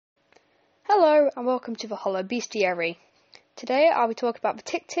Hello and welcome to the Hollow Bestiary. Today I'll be talking about the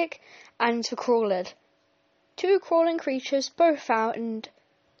Tiktik and the Crawlid. Two crawling creatures, both found in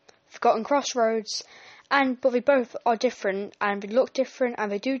Forgotten Crossroads, but they both are different and they look different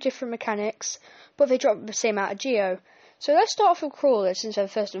and they do different mechanics, but they drop the same amount of geo. So let's start off with Crawlids since they're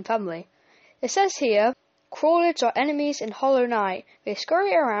first in family. It says here, Crawlids are enemies in Hollow Knight. They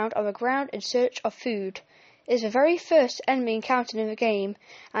scurry around on the ground in search of food. It is the very first enemy encountered in the game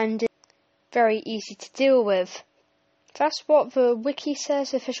and very easy to deal with. That's what the wiki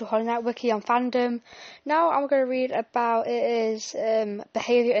says, the official Hollow Knight wiki on fandom. Now I'm going to read about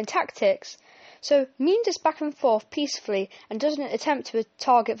behaviour and tactics. So, meanders back and forth peacefully and doesn't attempt to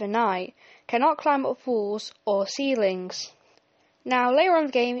target the knight, cannot climb up walls or ceilings. Now, later on in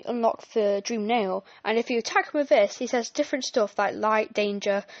the game, you unlock the Dream Nail, and if you attack him with this, he says different stuff like light,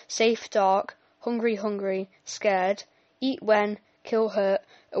 danger, safe, dark, hungry, scared, eat when, kill, hurt,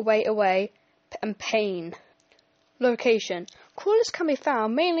 away, and pain. Location. Crawlers can be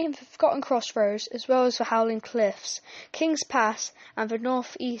found mainly in the Forgotten Crossroads as well as the Howling Cliffs, King's Pass and the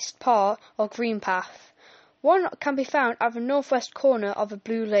northeast part of Green Path. One can be found at the northwest corner of the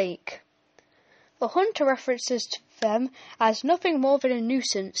Blue Lake. The hunter references to them as nothing more than a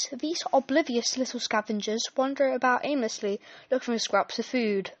nuisance. These oblivious little scavengers wander about aimlessly looking for scraps of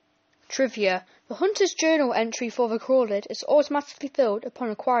food. Trivia. The hunter's journal entry for the Crawlid is automatically filled upon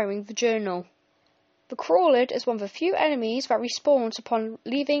acquiring the journal. The Crawlid is one of the few enemies that respawns upon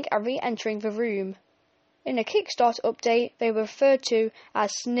leaving and re-entering the room. In a Kickstarter update, they were referred to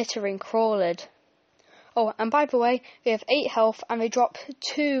as Snittering Crawlid. Oh, and by the way, they have 8 health and they drop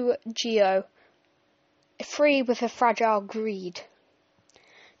 2 geo. 3 with a Fragile Greed.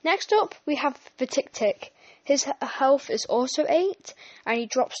 Next up, we have the Tiktik. His health is also 8, and he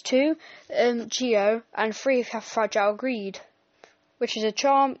drops 2 geo and 3 if you have Fragile Greed, which is a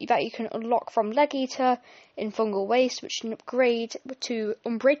charm that you can unlock from Leg Eater in Fungal Waste, which can upgrade to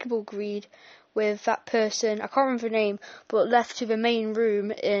Unbreakable Greed with that person, I can't remember the name, but left to the main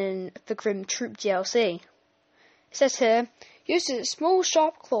room in the Grim Troop DLC. It says here, uses its small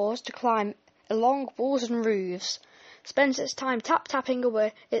sharp claws to climb along walls and roofs, spends its time tapping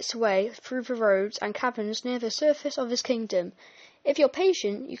its way through the roads and caverns near the surface of his kingdom. If you're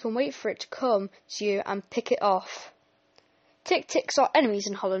patient, you can wait for it to come to you and pick it off. Tiktiks are enemies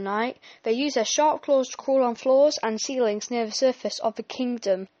in Hollow Knight. They use their sharp claws to crawl on floors and ceilings near the surface of the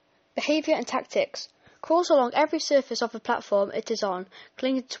kingdom. Behaviour and tactics. Crawls along every surface of the platform it is on,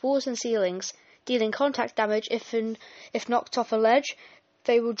 clinging to walls and ceilings, dealing contact damage if knocked off a ledge.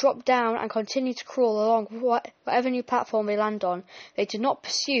 They will drop down and continue to crawl along whatever new platform they land on. They do not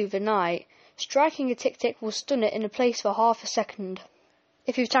pursue the knight. Striking a Tiktik will stun it in a place for half a second.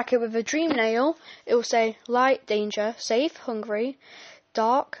 If you attack it with a Dream Nail, it will say light, danger, safe, hungry,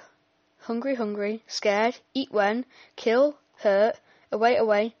 dark, hungry, scared, eat when, kill, hurt,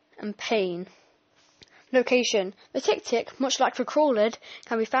 away, and pain. Location. The Tiktik, much like the Crawlid,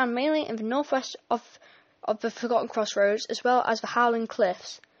 can be found mainly in the northwest of the Forgotten Crossroads as well as the Howling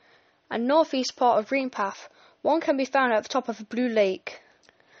Cliffs, and northeast part of Green Path. One can be found at the top of the Blue Lake.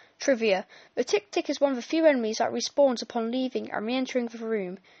 Trivia. The Tiktik is one of the few enemies that respawns upon leaving and re-entering the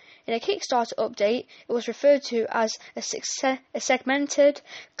room. In a Kickstarter update, it was referred to as a segmented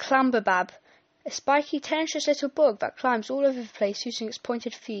clamberbab, a spiky, tenacious little bug that climbs all over the place using its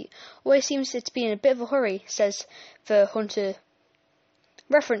pointed feet. Always seems to be in a bit of a hurry, says the hunter.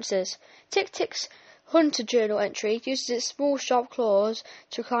 References. Tiktik's hunter journal entry uses its small sharp claws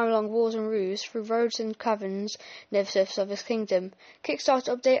to climb along walls and roofs through roads and caverns near the surface of his kingdom.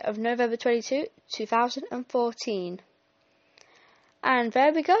 Kickstarter update of November 22, 2014. And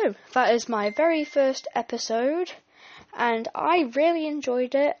there we go. That is my very first episode, and I really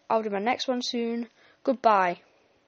enjoyed it. I'll do my next one soon. Goodbye.